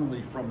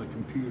externally from the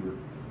computer.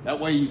 That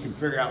way you can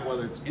figure out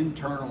whether it's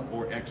internal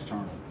or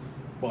external.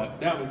 But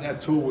that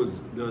tool was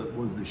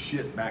the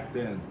shit back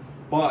then.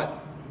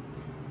 But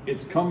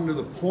it's coming to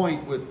the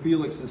point with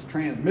Felix's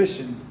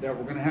transmission that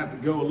we're gonna have to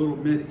go a little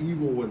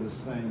medieval with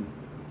this thing.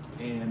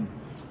 And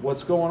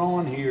what's going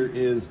on here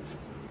is,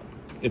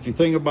 if you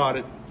think about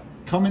it,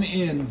 coming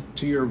in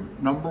to your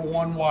number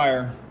one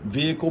wire,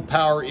 vehicle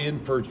power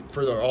in for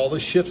all the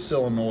shift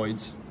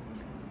solenoids.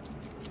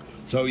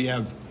 So you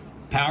have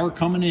power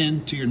coming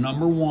in to your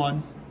number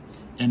one,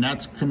 and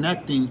that's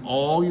connecting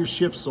all your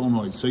shift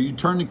solenoids. So you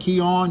turn the key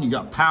on, you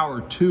got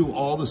power to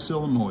all the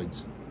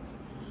solenoids.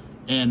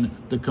 And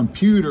the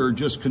computer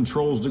just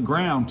controls the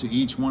ground to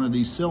each one of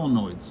these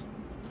solenoids.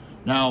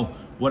 Now,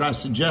 what I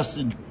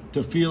suggested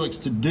to Felix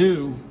to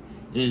do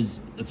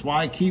is, that's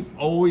why I keep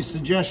always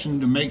suggesting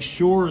to make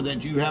sure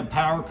that you have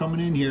power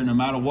coming in here no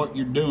matter what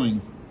you're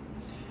doing.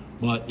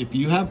 But if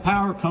you have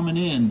power coming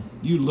in,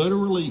 you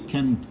literally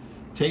can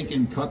take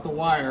and cut the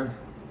wire,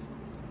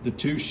 the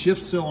two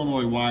shift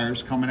solenoid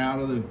wires coming out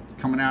of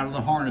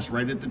the harness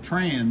right at the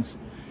trans,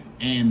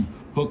 and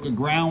hook a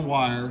ground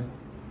wire,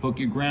 hook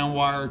your ground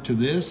wire to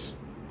this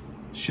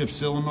shift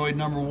solenoid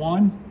number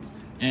one,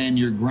 and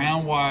your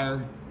ground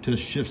wire to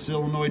shift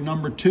solenoid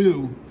number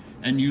two,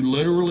 and you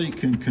literally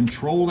can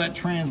control that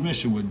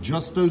transmission with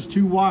just those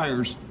two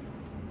wires,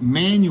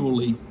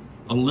 manually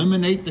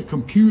eliminate the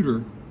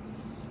computer,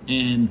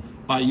 and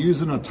by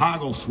using a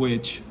toggle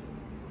switch,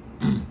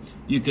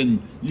 you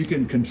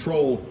can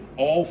control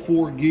all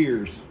four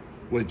gears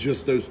with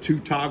just those two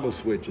toggle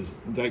switches,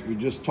 like we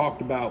just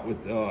talked about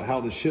with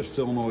how the shift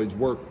solenoids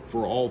work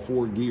for all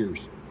four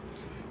gears.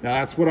 Now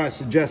that's what I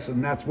suggested,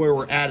 and that's where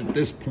we're at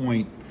this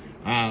point.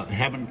 I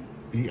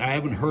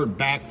haven't heard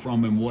back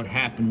from him what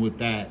happened with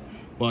that,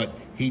 but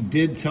he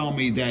did tell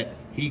me that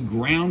he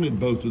grounded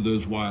both of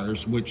those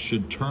wires, which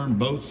should turn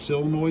both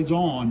solenoids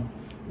on,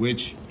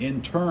 which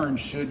in turn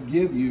should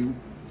give you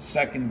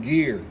second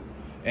gear.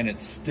 And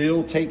it's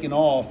still taking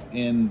off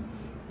in,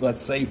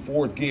 let's say,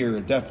 fourth gear.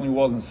 It definitely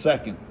wasn't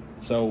second.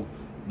 So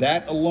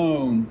that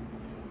alone,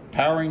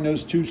 powering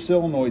those two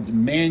solenoids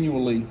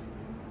manually,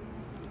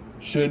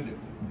 should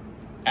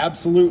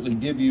absolutely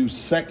give you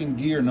second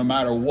gear no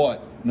matter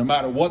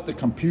what the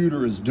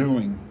computer is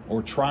doing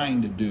or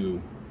trying to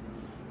do,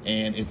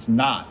 and it's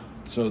not.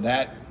 So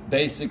that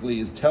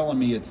basically is telling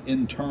me it's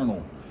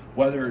internal,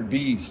 whether it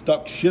be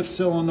stuck shift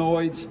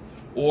solenoids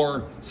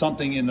or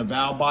something in the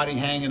valve body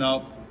hanging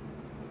up,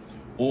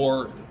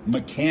 or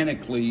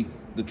mechanically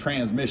the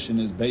transmission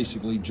is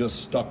basically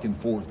just stuck in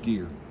fourth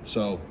gear.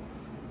 So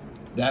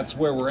that's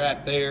where we're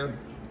at there.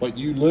 But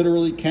you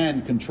literally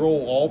can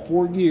control all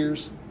four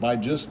gears by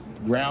just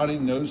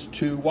grounding those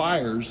two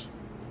wires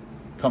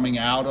coming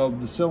out of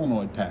the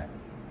solenoid pack.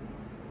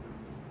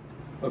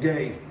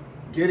 Okay,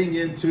 getting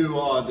into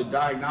the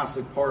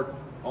diagnostic part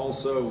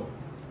also.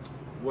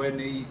 When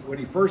he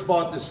first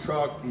bought this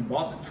truck, he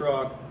bought the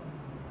truck.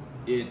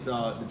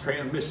 The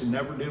transmission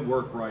never did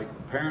work right.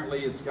 Apparently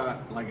it's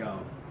got like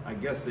I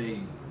guess a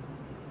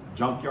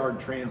junkyard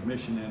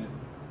transmission in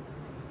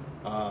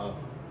it.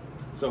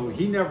 So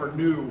he never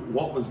knew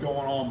what was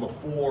going on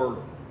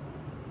before,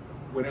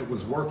 when it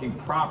was working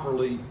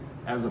properly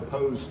as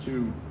opposed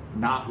to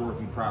not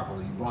working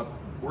properly. But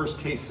worst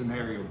case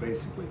scenario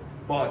basically.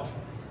 But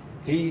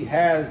he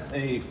has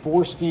a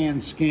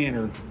 4-scan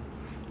scanner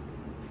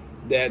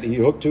that he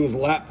hooked to his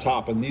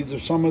laptop, and these are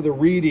some of the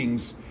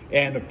readings.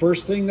 And the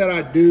first thing that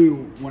I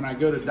do when I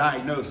go to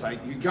diagnose,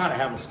 you gotta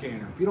have a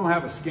scanner. If you don't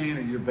have a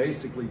scanner, you're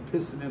basically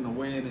pissing in the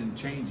wind and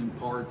changing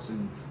parts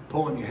and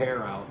pulling your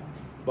hair out.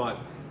 But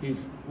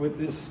with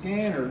this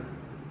scanner,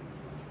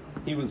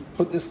 he was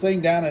put this thing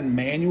down in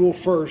manual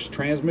first,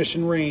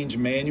 transmission range,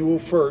 manual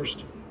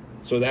first.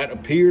 So that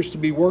appears to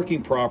be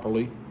working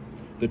properly.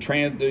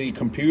 The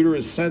computer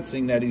is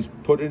sensing that he's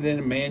put it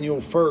in manual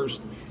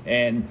first.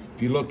 And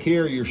if you look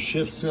here, your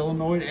shift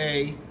solenoid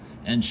A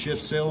and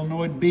shift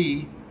solenoid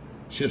B,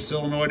 shift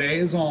solenoid A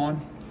is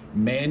on,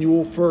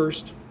 manual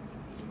first.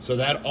 So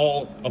that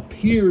all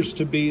appears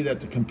to be that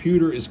the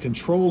computer is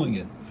controlling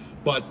it.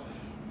 But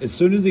as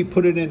soon as he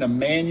put it in a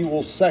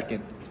manual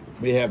second,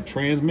 we have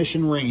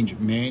transmission range,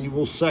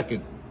 manual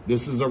second.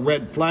 This is a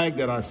red flag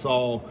that I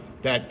saw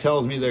that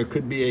tells me there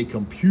could be a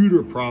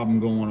computer problem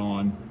going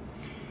on.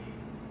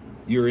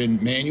 You're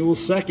in manual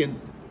second.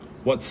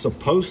 What's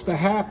supposed to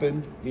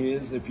happen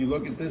is, if you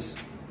look at this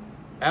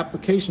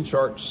application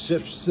chart,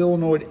 shift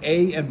solenoid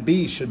A and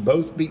B should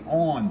both be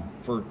on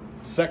for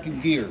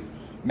second gear,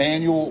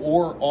 manual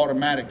or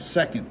automatic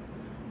second.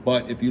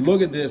 But if you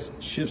look at this,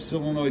 shift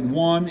solenoid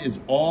 1 is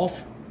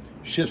off,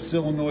 shift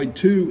solenoid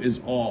 2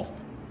 is off.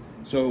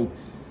 So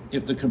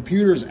if the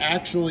computer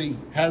actually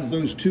has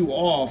those two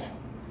off,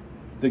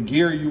 the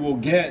gear you will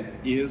get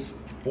is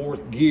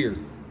fourth gear.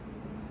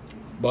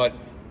 But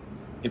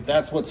if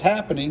that's what's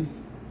happening,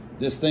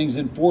 this thing's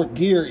in fourth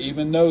gear,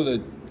 even though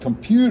the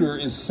computer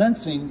is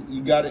sensing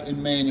you got it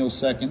in manual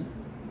second.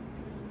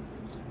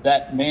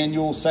 That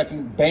manual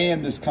second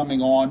band is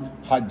coming on.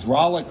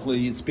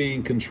 Hydraulically, it's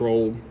being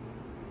controlled.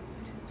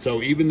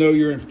 So even though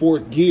you're in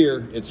fourth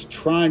gear, it's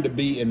trying to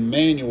be in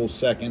manual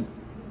second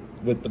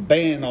with the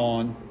band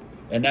on,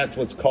 and that's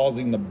what's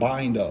causing the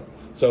bind up.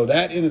 So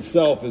that in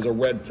itself is a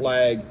red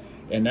flag,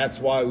 and that's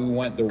why we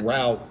went the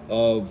route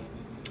of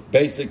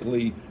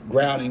basically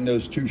grounding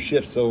those two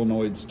shift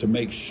solenoids to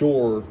make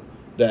sure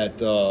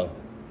that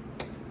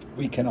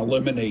we can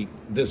eliminate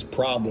this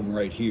problem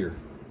right here.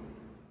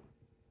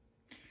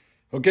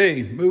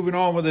 Okay, moving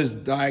on with this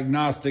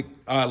diagnostic.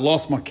 I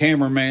lost my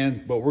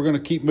cameraman, but we're going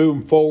to keep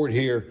moving forward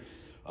here.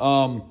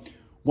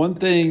 One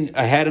thing,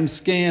 I had him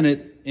scan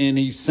it, and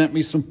he sent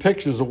me some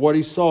pictures of what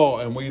he saw,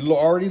 and we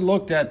already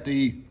looked at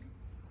the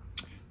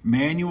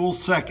manual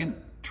second.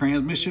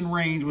 Transmission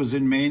range was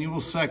in manual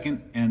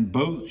second, and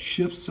both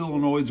shift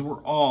solenoids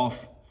were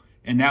off,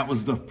 and that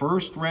was the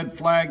first red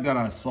flag that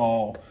I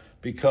saw,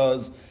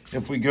 because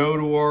if we go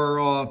to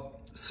our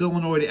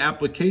solenoid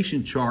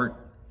application chart,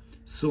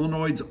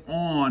 solenoids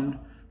on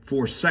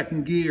for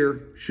second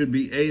gear should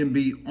be A and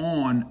B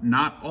on,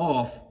 not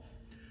off.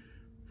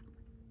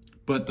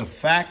 But the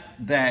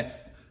fact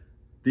that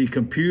the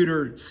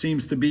computer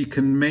seems to be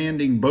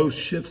commanding both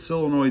shift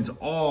solenoids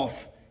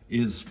off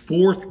is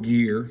fourth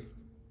gear.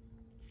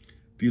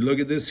 If you look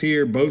at this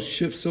here, both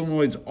shift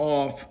solenoids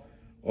off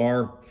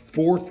are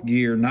fourth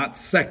gear, not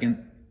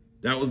second.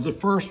 That was the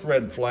first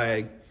red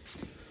flag.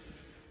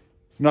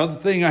 Another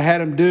thing I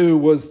had him do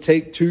was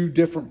take two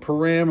different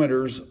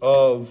parameters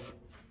of,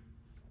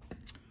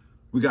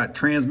 we got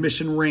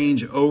transmission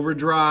range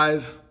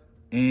overdrive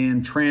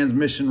and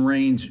transmission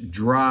range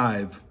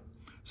drive.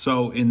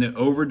 So in the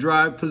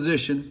overdrive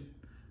position,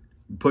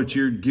 put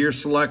your gear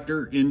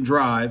selector in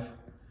drive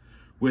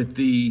with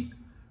the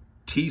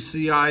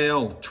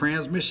TCIL,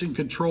 transmission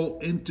control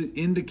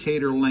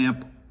indicator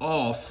lamp,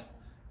 off,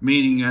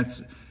 meaning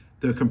that's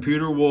the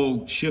computer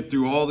will shift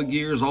through all the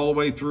gears all the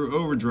way through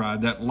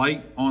overdrive. That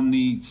light on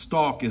the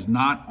stalk is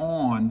not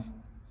on.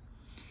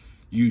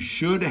 You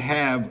should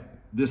have,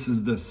 this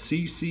is the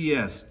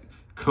CCS,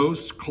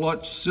 coast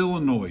clutch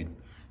solenoid.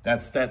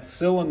 That's that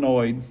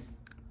solenoid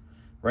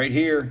right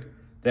here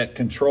that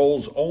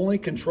only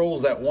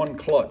controls that one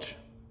clutch.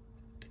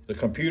 The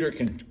computer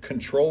can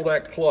control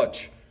that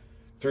clutch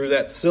through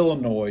that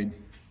solenoid.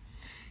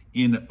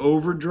 In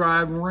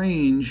overdrive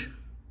range,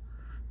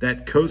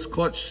 that coast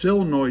clutch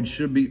solenoid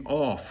should be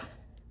off.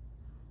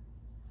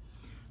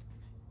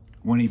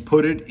 When he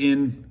put it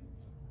in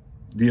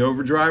the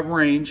overdrive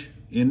range,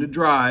 into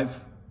drive,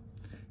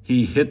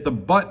 he hit the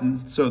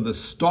button, so the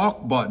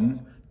stalk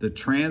button, the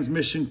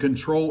transmission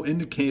control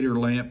indicator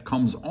lamp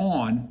comes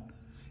on,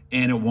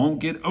 and it won't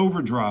get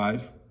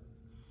overdrive.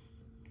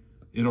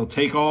 It'll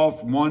take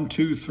off 1,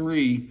 2,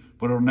 3,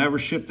 but it'll never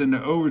shift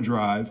into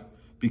overdrive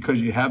because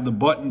you have the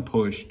button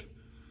pushed.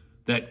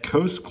 That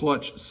coast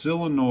clutch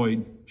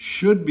solenoid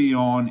should be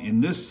on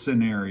in this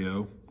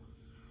scenario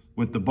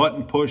with the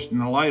button pushed and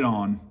the light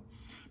on.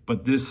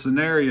 But this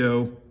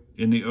scenario,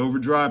 in the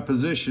overdrive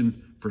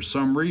position, for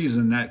some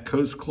reason, that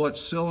coast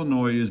clutch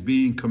solenoid is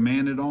being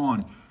commanded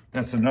on.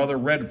 That's another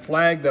red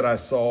flag that I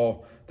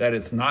saw, that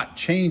it's not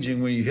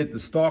changing when you hit the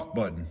stalk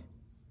button.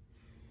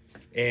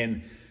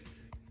 And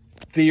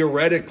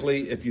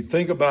theoretically, if you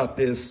think about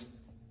this,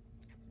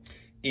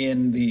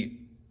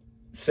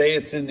 say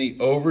it's in the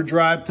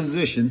overdrive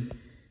position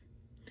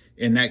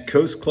and that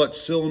coast clutch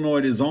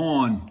solenoid is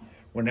on,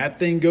 when that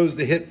thing goes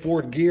to hit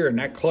fourth gear and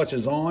that clutch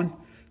is on,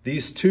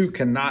 these two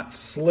cannot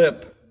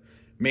slip,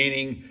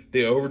 meaning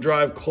the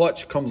overdrive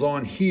clutch comes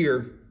on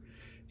here,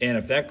 and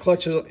if that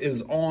clutch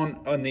is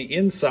on the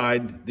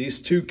inside,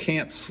 these two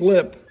can't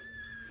slip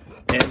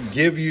and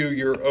give you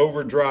your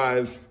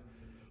overdrive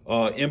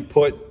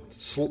input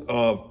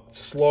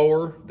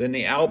slower than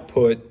the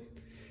output,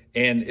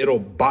 and it'll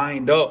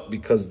bind up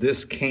because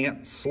this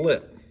can't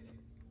slip.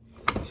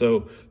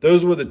 So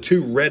those were the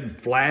two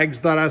red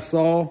flags that I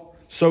saw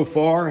so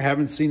far.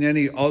 Haven't seen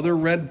any other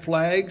red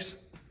flags,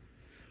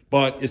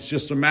 but it's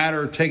just a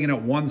matter of taking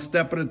it one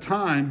step at a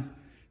time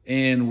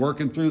and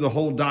working through the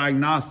whole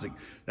diagnostic.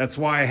 That's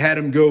why I had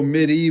him go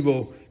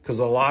medieval, because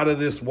a lot of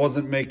this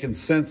wasn't making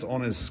sense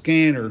on his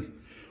scanner.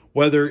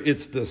 Whether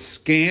it's the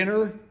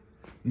scanner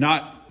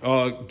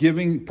not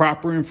giving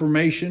proper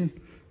information,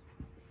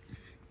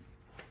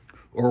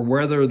 or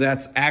whether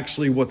that's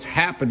actually what's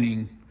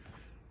happening,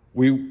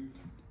 we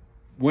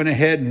went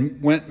ahead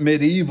and went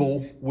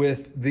medieval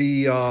with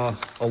the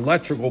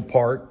electrical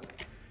part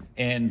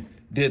and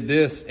did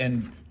this,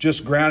 and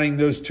just grounding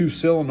those two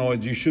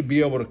solenoids, you should be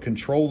able to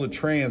control the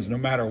trans no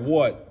matter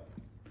what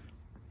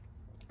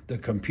the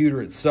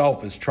computer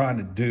itself is trying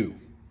to do.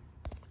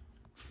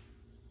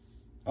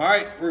 All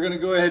right, we're gonna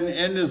go ahead and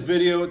end this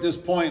video at this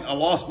point. I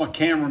lost my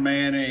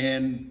cameraman,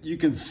 and you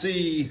can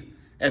see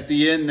at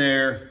the end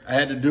there, I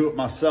had to do it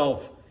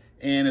myself,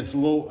 and it's a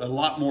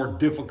lot more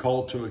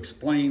difficult to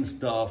explain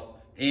stuff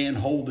and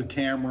hold the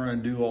camera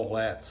and do all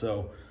that.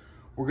 So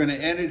we're gonna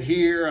end it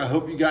here. I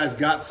hope you guys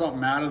got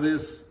something out of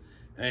this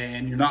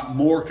and you're not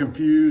more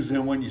confused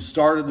than when you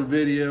started the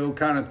video,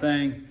 kind of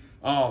thing.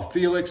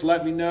 Felix,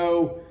 let me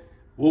know.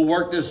 We'll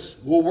work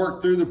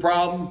through the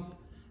problem.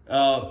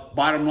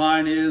 Bottom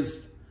line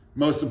is,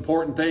 most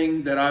important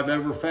thing that I've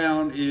ever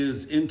found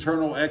is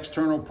internal,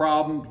 external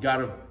problem. You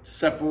gotta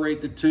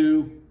separate the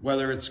two,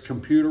 whether it's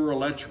computer,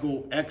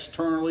 electrical,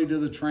 externally to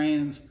the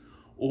trans,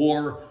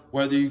 or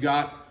whether you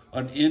got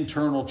an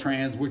internal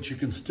trans, which you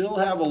can still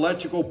have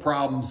electrical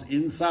problems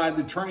inside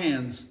the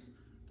trans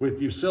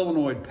with your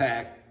solenoid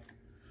pack,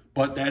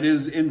 but that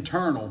is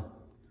internal.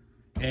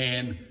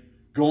 And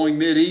going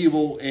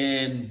medieval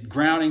and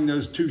grounding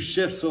those two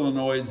shift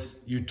solenoids,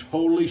 you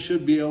totally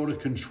should be able to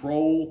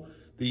control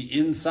the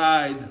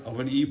inside of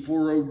an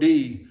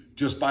E4OD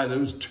just by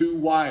those two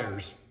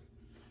wires.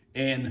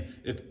 And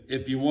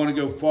if you want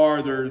to go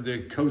farther, the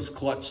coast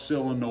clutch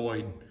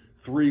solenoid,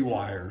 3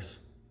 wires.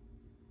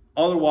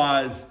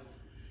 Otherwise,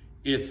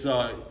 it's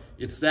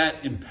that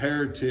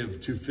imperative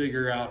to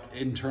figure out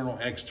internal,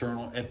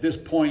 external. At this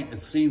point,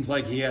 it seems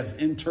like he has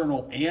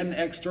internal and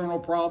external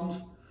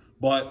problems,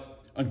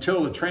 but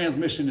until the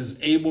transmission is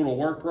able to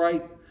work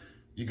right,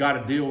 you got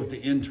to deal with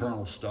the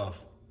internal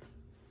stuff.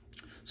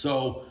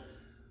 So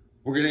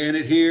we're going to end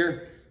it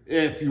here.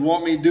 If you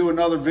want me to do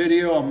another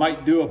video, I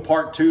might do a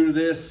part 2 to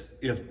this.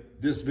 If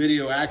this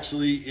video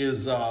actually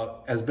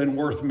has been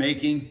worth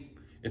making.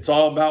 It's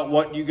all about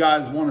what you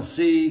guys want to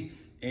see,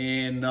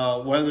 and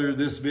whether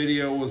this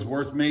video was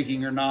worth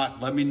making or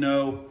not, let me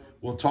know.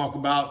 We'll talk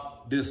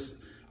about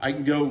this. I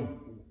can go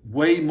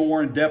way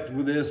more in depth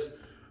with this.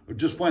 We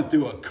just went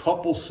through a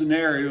couple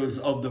scenarios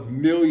of the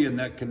million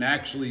that can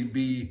actually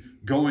be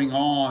going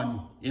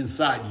on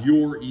inside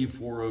your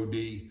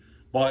E4OD,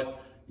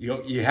 but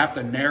you have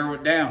to narrow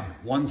it down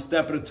one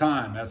step at a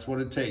time. That's what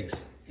it takes.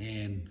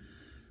 And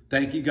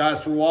thank you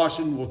guys for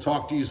watching. We'll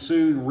talk to you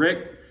soon.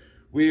 Rick,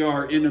 we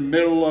are in the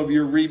middle of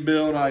your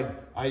rebuild.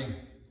 I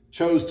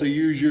chose to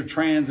use your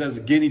trans as a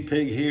guinea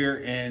pig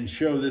here and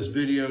show this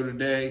video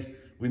today.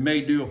 We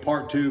may do a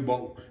part 2,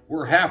 but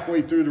we're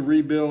halfway through the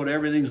rebuild.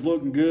 Everything's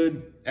looking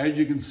good. As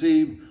you can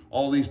see,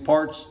 all these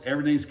parts,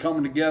 everything's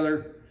coming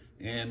together.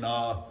 And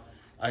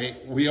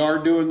we are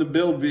doing the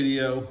build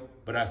video,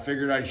 but I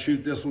figured I'd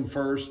shoot this one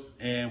first,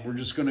 and we're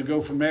just gonna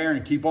go from there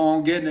and keep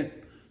on getting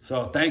it.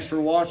 So thanks for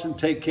watching.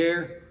 Take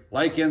care.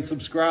 Like and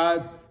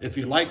subscribe if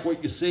you like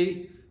what you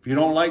see. If you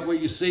don't like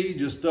what you see,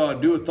 just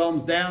do a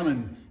thumbs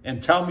down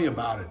and tell me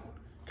about it,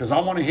 because I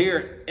want to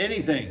hear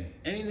anything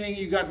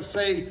you got to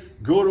say,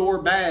 good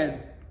or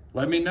bad.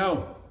 Let me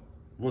know.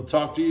 We'll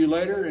talk to you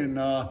later,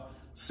 and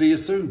see you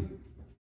soon.